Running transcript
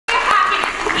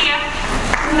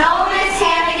No, Miss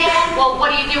Hannigan. Well,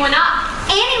 what are you doing up?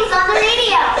 Annie was on the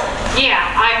radio. Yeah,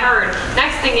 I heard.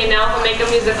 Next thing you know, we'll make a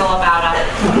musical about her.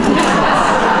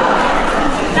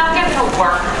 Now get to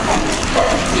work.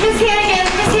 Miss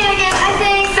Hannigan, I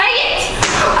think. Say it!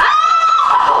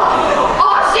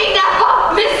 Oh, she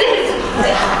never misses!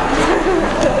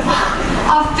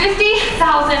 A $50,000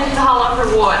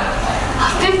 reward. A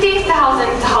 $50,000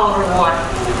 reward.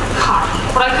 God,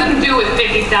 what I couldn't do with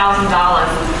 $50,000.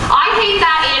 I hate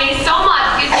that Annie so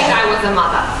much you'd think I was a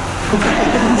mother.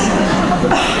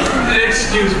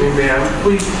 Excuse me, ma'am.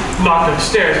 We knocked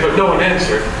upstairs, but no one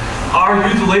answered. Are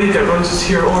you the lady that runs this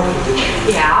here orphanage?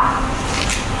 Yeah?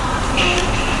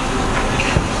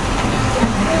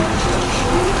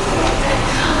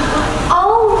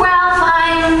 Oh, Ralph,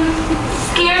 I'm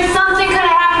scared something could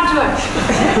have happened to her.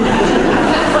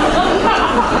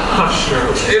 Hush,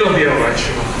 Cheryl. It'll be alright,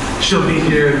 Cheryl. She'll be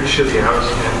here and she'll be ours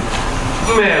again.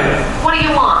 Ma'am, What do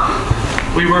you want?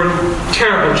 we were in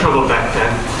terrible trouble back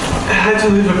then. I had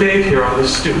to leave a babe here on the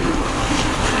stoop.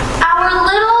 Our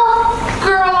little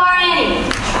girl, our Annie.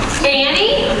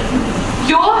 Annie?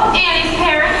 You're Annie's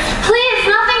parents? Please,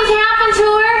 nothing's happened to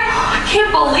her. I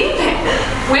can't believe it.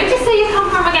 Where'd you say you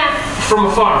come from again? From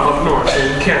a farm up north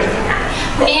in Canada,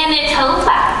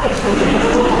 Manitoba.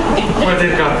 where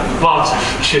they've got lots of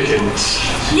chickens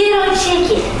Little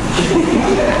chicken.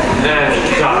 and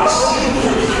ducks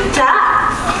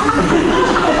Ducks.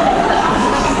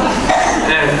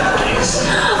 and geese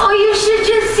Oh, you should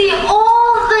just see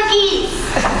all the geese.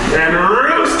 and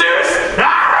roosters.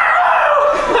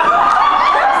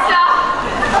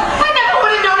 I never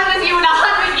would have known it was you in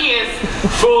 100 years.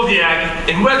 Fooled you,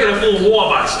 Aggie. And we're gonna fool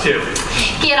warbots too.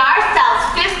 Get ourselves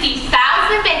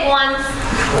 50,000 big ones.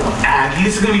 Aggie,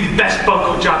 this is gonna be the best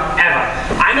bunco job ever.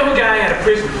 I know a guy at a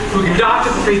prison who can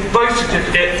doctor the faith birth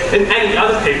certificate and any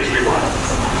other papers we want.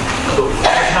 So if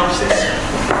that helps us,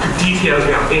 for details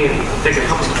about Annie, they can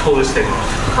help us pull this thing off.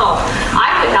 Oh,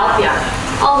 I could help you.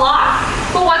 A lot.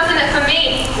 But what's in it for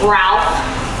me, Ralph?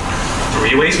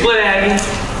 Three-way split, Aggie.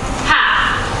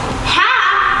 Half.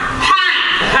 Half.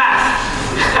 Half.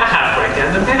 Right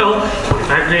down the middle.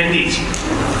 25 grand each.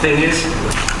 Thing is,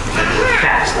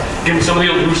 fast. Give me some of the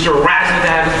old Rooster razzle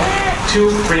dab.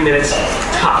 2-3 minutes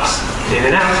tops. In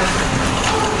and out.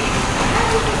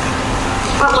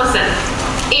 But listen,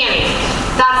 Annie,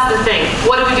 that's the thing.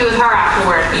 What do we do with her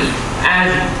afterward?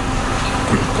 Aggie,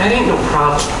 that ain't no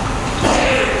problem.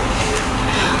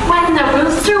 When the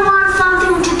rooster wants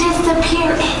something to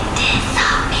disappear, it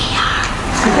disappears.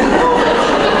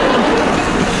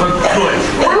 But good.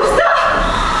 Rooster?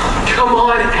 Come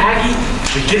on, Aggie.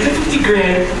 We get the 50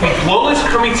 grand, we blow this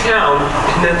crummy town,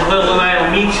 and then Lil and I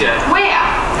will meet you. Where?